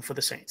too soon for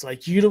the Saints.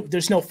 Like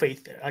there's no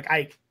faith there.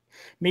 Like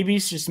maybe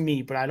it's just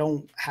me, but I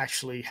don't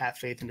actually have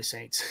faith in the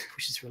Saints,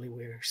 which is really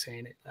weird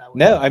saying it that way.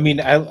 No, I mean,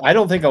 I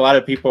don't think a lot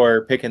of people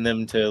are picking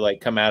them to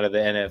like come out of the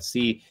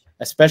NFC,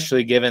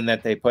 especially given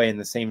that they play in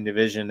the same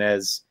division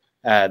as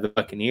the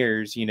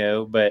Buccaneers, you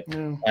know. But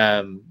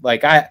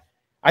like I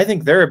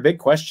think they're a big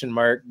question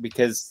mark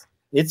because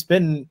it's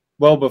been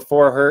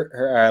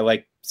before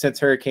like since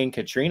Hurricane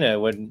Katrina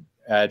when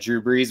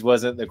Drew Brees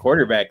wasn't the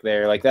quarterback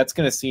there. Like that's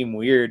going to seem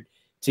weird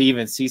to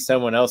even see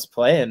someone else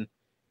playing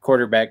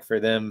quarterback for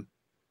them.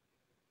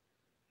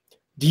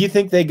 Do you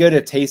think they go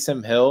to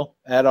Taysom Hill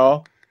at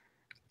all?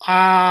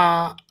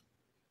 I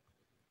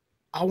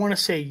want to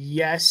say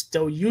yes.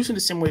 They'll use him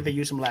the same way they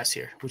used him last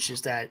year, which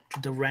is that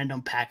the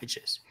random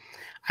packages.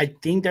 I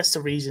think that's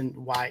the reason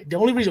why. The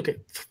only reason,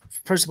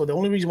 first of all, the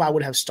only reason why I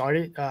would have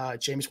started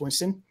Jameis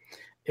Winston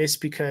is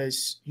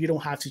because you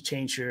don't have to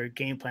change your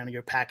game plan or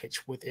your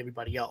package with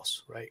everybody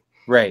else, right?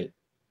 Right.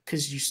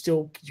 Because you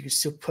can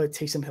still put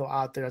Taysom Hill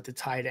out there at the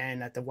tight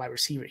end, at the wide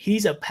receiver.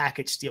 He's a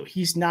package deal.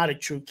 He's not a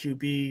true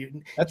QB.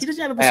 He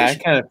doesn't have a position. I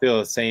kind of feel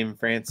the same,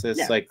 Francis.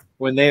 Yeah. Like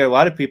when a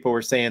lot of people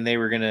were saying they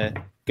were gonna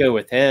go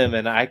with him,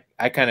 and I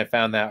kind of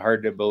found that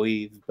hard to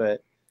believe.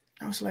 But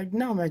I was like,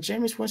 no, man,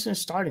 Jameis Winston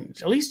is starting.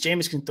 At least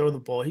Jameis can throw the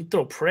ball. He'd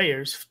throw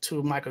prayers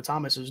to Michael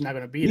Thomas, who's not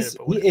going to be there.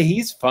 But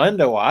he's fun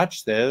to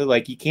watch, though.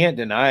 Like, you can't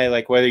deny,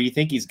 like, whether you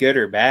think he's good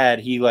or bad,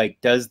 he, like,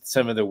 does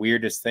some of the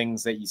weirdest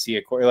things that you see.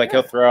 Like,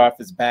 he'll throw off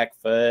his back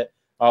foot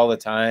all the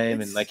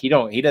time, and, like, he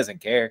doesn't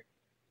care.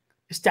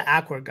 It's the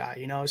awkward guy,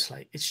 you know? It's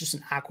like, it's just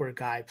an awkward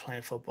guy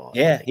playing football.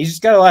 Yeah, he's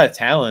just got a lot of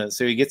talent,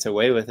 so he gets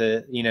away with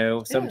it, you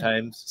know,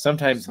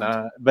 sometimes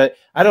not. But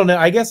I don't know.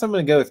 I guess I'm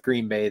going to go with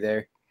Green Bay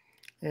there.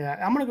 Yeah,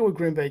 I'm going to go with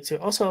Green Bay, too.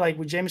 Also, like,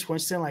 with Jameis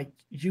Winston, like,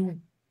 you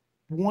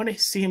want to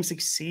see him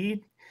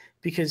succeed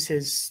because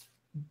his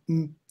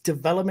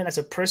development as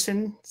a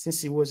person since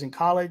he was in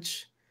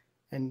college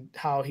and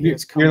how he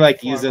has come. You're,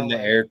 like, using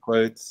the air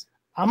quotes.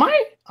 Am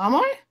I?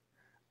 I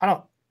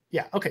don't.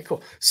 Yeah, okay,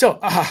 cool. So,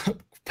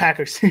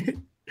 Packers.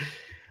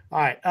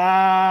 All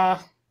right.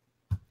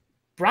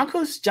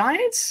 Broncos,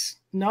 Giants?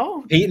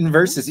 No? Peyton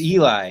versus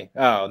Eli.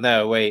 Oh,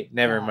 no, wait.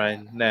 Never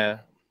mind. No.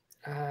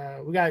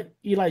 We got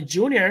Eli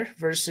Jr.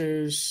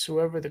 versus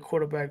whoever the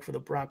quarterback for the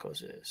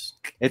Broncos is.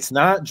 It's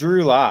not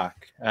Drew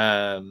Lock.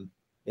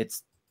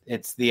 It's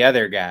the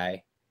other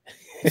guy.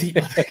 He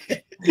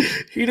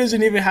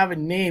doesn't even have a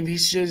name.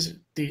 He's just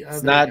the other.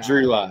 It's not guy.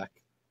 Drew Lock.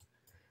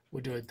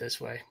 We'll do it this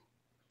way.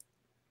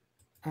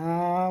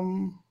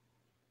 The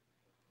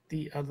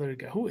other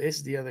guy. Who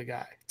is the other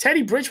guy?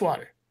 Teddy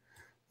Bridgewater.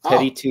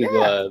 Teddy Two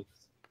Gloves.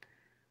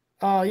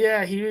 Oh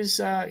yeah, he was.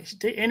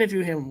 They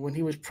interviewed him when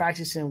he was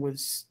practicing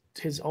with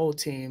his old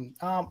team.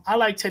 I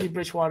like Teddy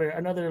Bridgewater.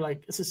 Another,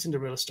 like, it's a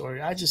Cinderella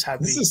story. I just have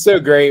this is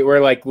so great. We're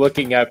like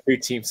looking up who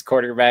teams'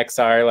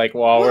 quarterbacks are, like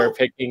while we're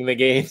picking the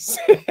games.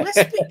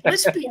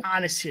 let's be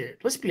honest here.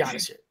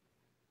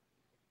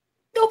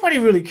 Nobody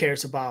really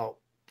cares about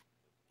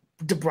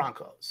the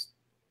Broncos.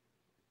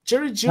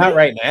 Jerry Jeudy, not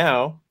right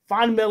now.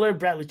 Von Miller,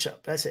 Bradley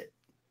Chubb. That's it.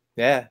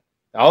 Yeah.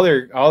 All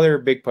their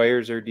big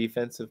players are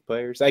defensive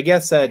players. I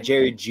guess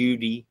Jerry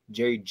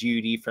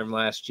Jeudy from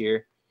last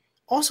year.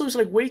 Also, it's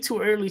like way too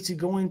early to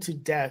go into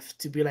depth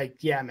to be like,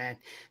 yeah, man,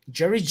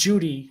 Jerry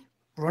Jeudy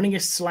running a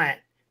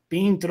slant,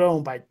 being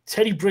thrown by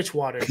Teddy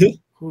Bridgewater,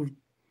 who,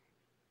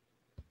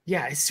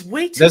 yeah, it's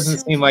way too.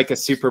 Doesn't seem like a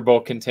Super Bowl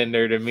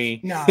contender to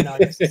me. No.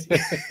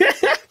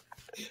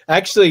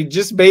 Actually,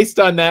 just based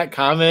on that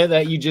comment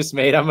that you just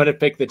made, I'm going to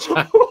pick the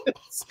Giants.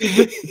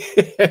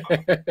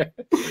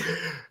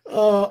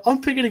 I'm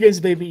picking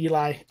against baby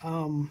Eli.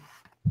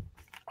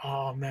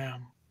 Oh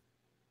man.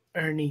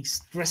 Ernie,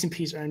 rest in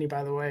peace, Ernie,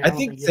 by the way. I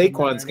think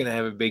Saquon's going to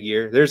have a big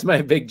year. There's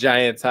my big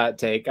Giants hot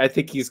take. I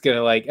think he's going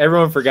to, like,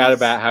 everyone forgot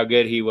about how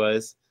good he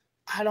was.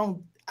 I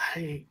don't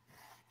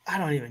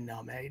even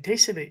know, man. They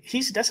said that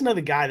that's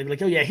another guy that be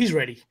like, oh yeah, he's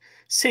ready.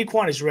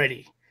 Saquon is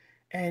ready.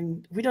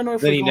 And we don't know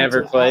if he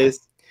never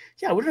plays.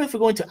 Yeah, we don't know if we're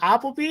going to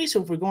Applebee's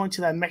or if we're going to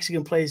that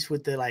Mexican place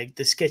with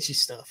the sketchy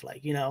stuff.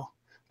 Like, you know,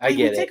 I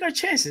get it. We take our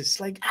chances.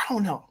 Like, I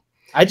don't know.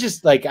 I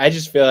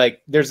just feel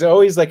like there's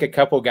always like a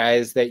couple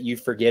guys that you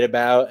forget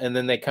about, and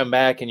then they come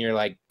back, and you're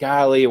like,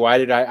 golly, why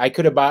did I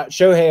could have bought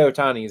Shohei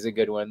Ohtani is a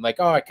good one. Like,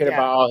 oh, I could have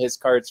bought all his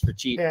cards for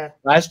cheap. Yeah.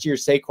 Last year,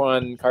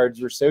 Saquon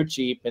cards were so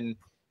cheap, and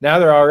now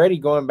they're already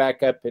going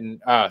back up. And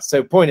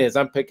so point is,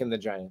 I'm picking the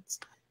Giants.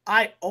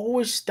 I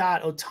always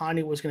thought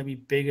Ohtani was going to be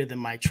bigger than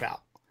Mike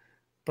Trout,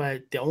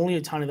 but the only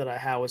Ohtani that I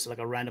had was like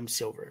a random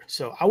silver.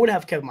 So I would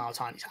have kept my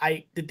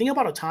Ohtani. The thing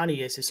about Ohtani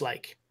is, it's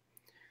like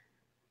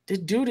this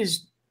dude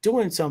is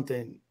doing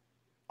something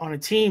on a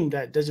team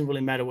that doesn't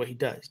really matter what he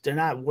does. They're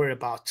not worried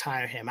about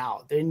tiring him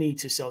out. They need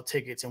to sell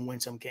tickets and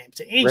win some games.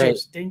 The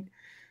Angels,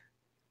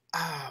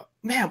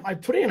 man, I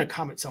put it in a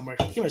comment somewhere.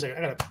 Give me a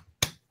second.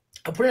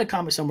 I put in a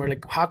comment somewhere,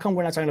 like, how come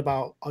we're not talking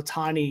about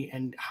Ohtani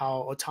and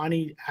how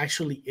Ohtani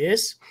actually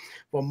is,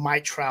 but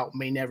Mike Trout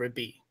may never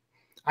be?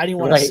 I didn't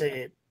want to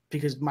say it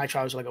because Mike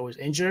Trout was like always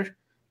injured,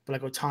 but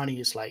like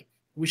Ohtani is like,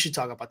 we should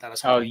talk about that.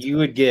 Oh, you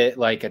would get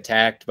like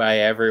attacked by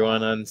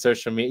everyone on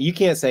social media. You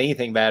can't say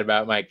anything bad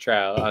about Mike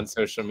Trout on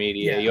social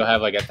media. You'll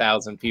have like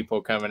 1,000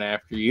 people coming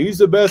after you. He's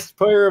the best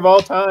player of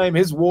all time.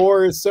 His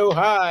WAR is so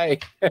high.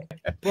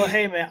 Well,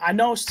 hey man, I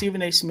know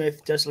Stephen A.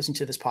 Smith does listen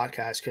to this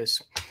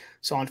podcast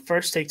so on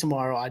First Take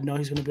tomorrow, I know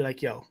he's gonna be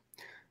like, yo,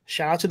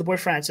 shout out to the boy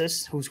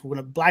Francis, who's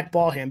gonna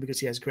blackball him because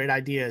he has great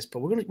ideas. But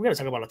we're gonna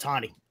talk about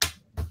Ohtani.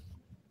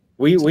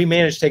 We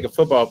managed to take a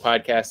football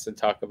podcast and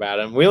talk about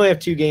him. We only have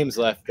 2 games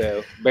left,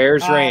 though.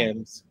 Bears,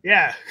 Rams.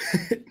 Yeah.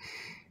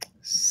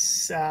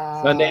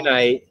 Sunday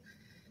night.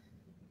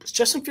 Is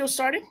Justin Fields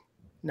starting?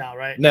 No,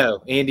 right?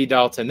 No, Andy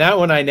Dalton. That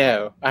one I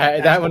know.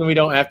 That one we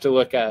don't have to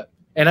look up.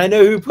 And I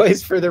know who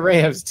plays for the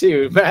Rams,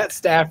 too. Matt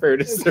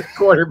Stafford is their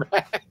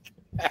quarterback.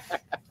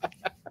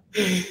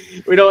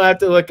 We don't have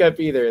to look up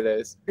either of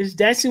those. Is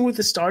Dancing with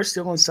the Stars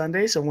still on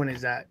Sundays, or when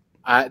is that?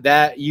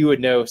 That you would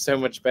know so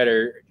much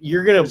better.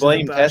 You're going to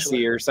blame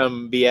Tessie or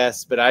some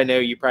BS, but I know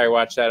you probably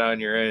watch that on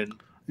your own.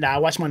 Nah, I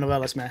watch my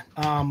novellas, man.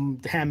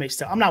 The Handmaid's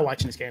Tale. I'm not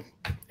watching this game.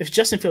 If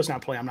Justin Fields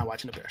not playing, I'm not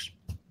watching the Bears.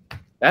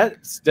 That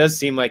does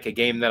seem like a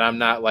game that I'm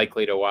not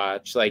likely to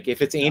watch. Like,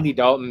 if it's Andy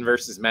Dalton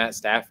versus Matt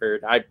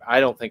Stafford, I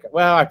don't think –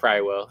 well, I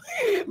probably will.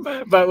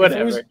 but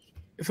whatever.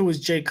 If it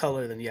was Jay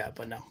Cutler, then yeah,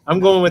 but no. I'm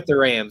going with the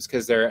Rams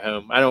because they're at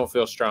home. I don't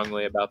feel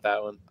strongly about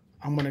that one.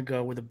 I'm going to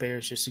go with the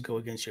Bears just to go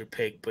against your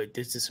pick, but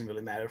this doesn't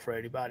really matter for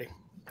anybody.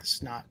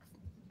 It's not.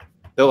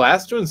 The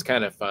last one's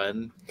kind of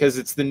fun because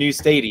it's the new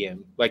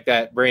stadium, like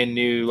that brand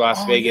new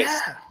Las Vegas.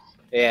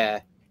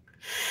 Yeah.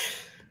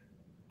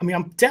 I mean,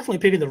 I'm definitely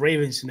picking the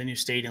Ravens in the new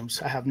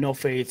stadiums. I have no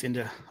faith in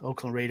the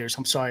Oakland Raiders.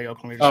 I'm sorry,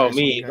 Oakland Raiders. Oh,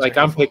 me. Like,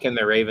 I'm picking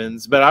the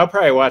Ravens, but I'll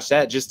probably watch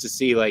that just to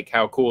see, like,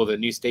 how cool the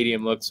new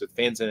stadium looks with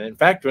fans in it. In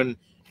fact, when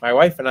my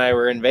wife and I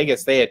were in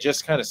Vegas, they had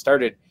just kind of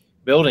started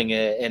building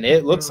it, and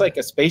it looks like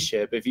a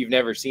spaceship. If you've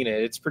never seen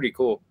it, it's pretty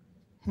cool.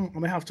 I'm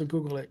gonna have to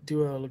Google it,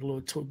 do a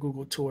little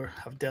Google tour,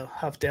 have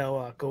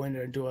Dell go in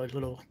there and do a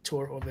little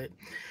tour of it.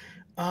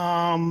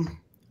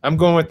 I'm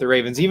going with the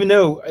Ravens, even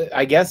though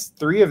I guess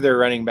 3 of their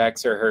running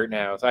backs are hurt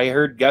now. I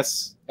heard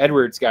Gus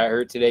Edwards got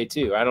hurt today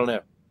too. I don't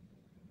know.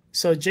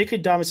 So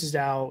Jacob Thomas is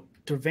out,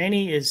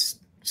 Devaney is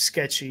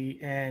sketchy,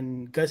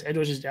 and Gus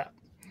Edwards is out.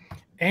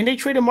 And they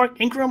traded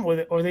Mark Ingram,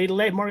 or they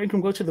let Mark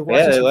Ingram go to the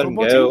Washington they let him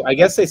go. Team? I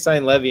guess they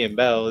signed Levy and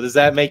Bell. Does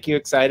that make you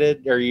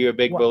excited? Are you a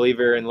big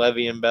believer in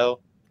Levy and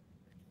Bell?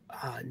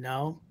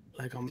 No.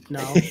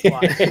 No.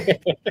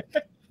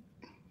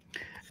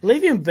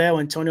 Levy and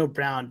Bell, Antonio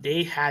Brown,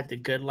 they had the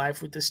good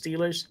life with the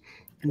Steelers.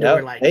 And they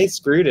were like, they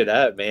screwed it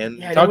up, man.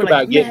 Yeah, talk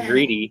about getting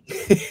greedy.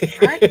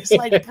 Right? It's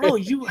like, bro,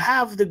 you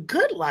have the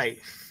good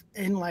life.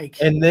 And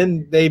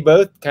then they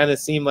both kind of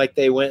seemed like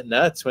they went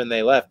nuts when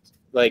they left.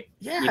 Like,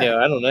 I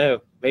don't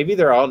know. Maybe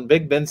they're all –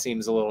 Big Ben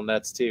seems a little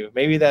nuts too.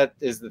 Maybe that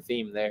is the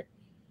theme there.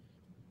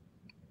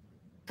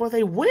 But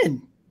they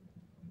win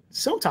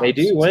sometimes. They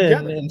do win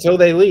until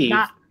they leave.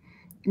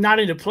 Not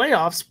in the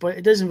playoffs, but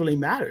it doesn't really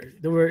matter.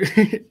 They were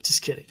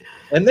just kidding.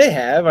 And they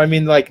have. I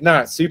mean, like,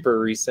 not super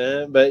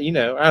recent, but, I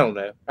don't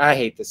know. I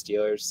hate the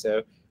Steelers,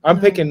 so I'm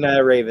picking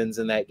Ravens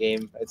in that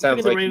game. It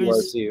sounds like you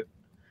are too.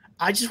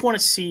 I just want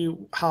to see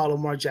how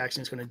Lamar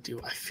Jackson is going to do.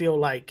 I feel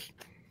like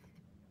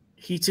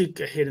he took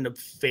a hit in the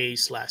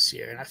face last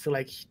year, and I feel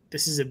like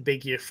this is a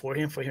big year for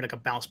him like a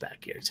bounce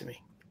back year to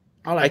me.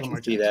 I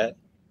can see that.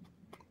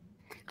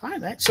 All right,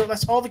 man. So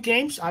that's all the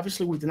games.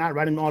 Obviously, we did not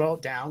write them all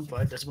down,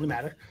 but it doesn't really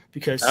matter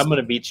because I'm going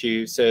to beat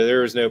you, so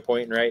there was no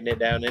point in writing it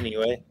down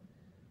anyway.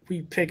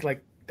 We picked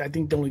I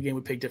think the only game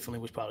we picked differently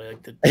was probably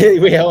like the.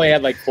 We only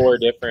had like 4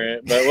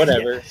 different, but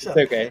whatever. So, it's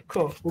okay.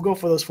 Cool. We'll go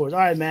for those 4. All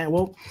right, man.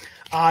 Well,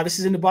 this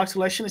is In the Box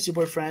Collection. It's your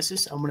boy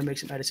Francis. I'm gonna make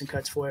some edits and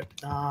cuts for it.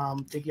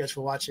 Thank you guys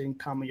for watching.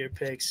 Comment your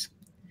picks,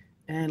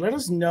 and let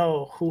us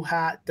know who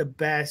had the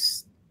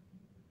best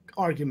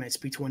arguments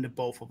between the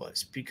both of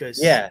us.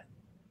 Because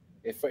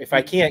if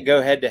I can't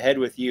go head to head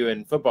with you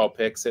in football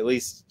picks, at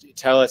least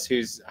tell us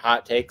whose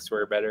hot takes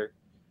were better.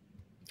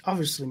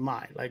 Obviously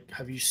mine. Like,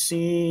 have you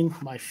seen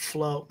my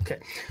flow? Okay.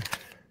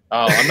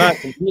 Oh, I'm not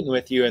competing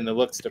with you in the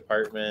looks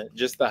department,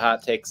 just the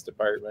hot takes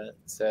department.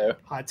 So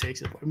hot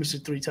takes,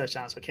 Mr. 3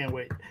 touchdowns. I can't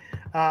wait.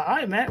 All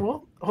right, man.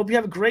 Well, I hope you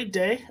have a great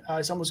day.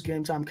 It's almost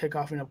game time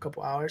kickoff in a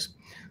couple hours.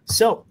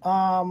 So,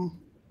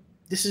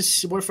 this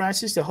is your boy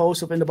Francis, the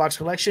host of InTheBox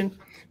Collection.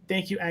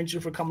 Thank you, Andrew,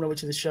 for coming over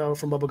to the show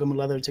from Bubblegum and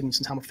Leather, taking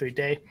some time off your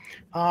day.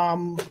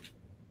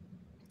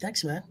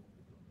 Thanks, man.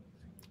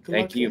 Good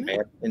Thank luck you, in it.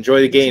 man.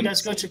 Enjoy the game. You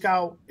guys go check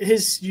out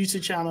his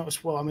YouTube channel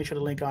as well. I'll make sure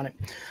to link on it.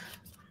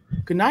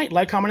 Good night.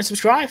 Like, comment, and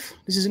subscribe.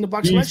 This is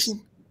InTheBox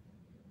Collection.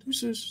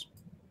 Deuces.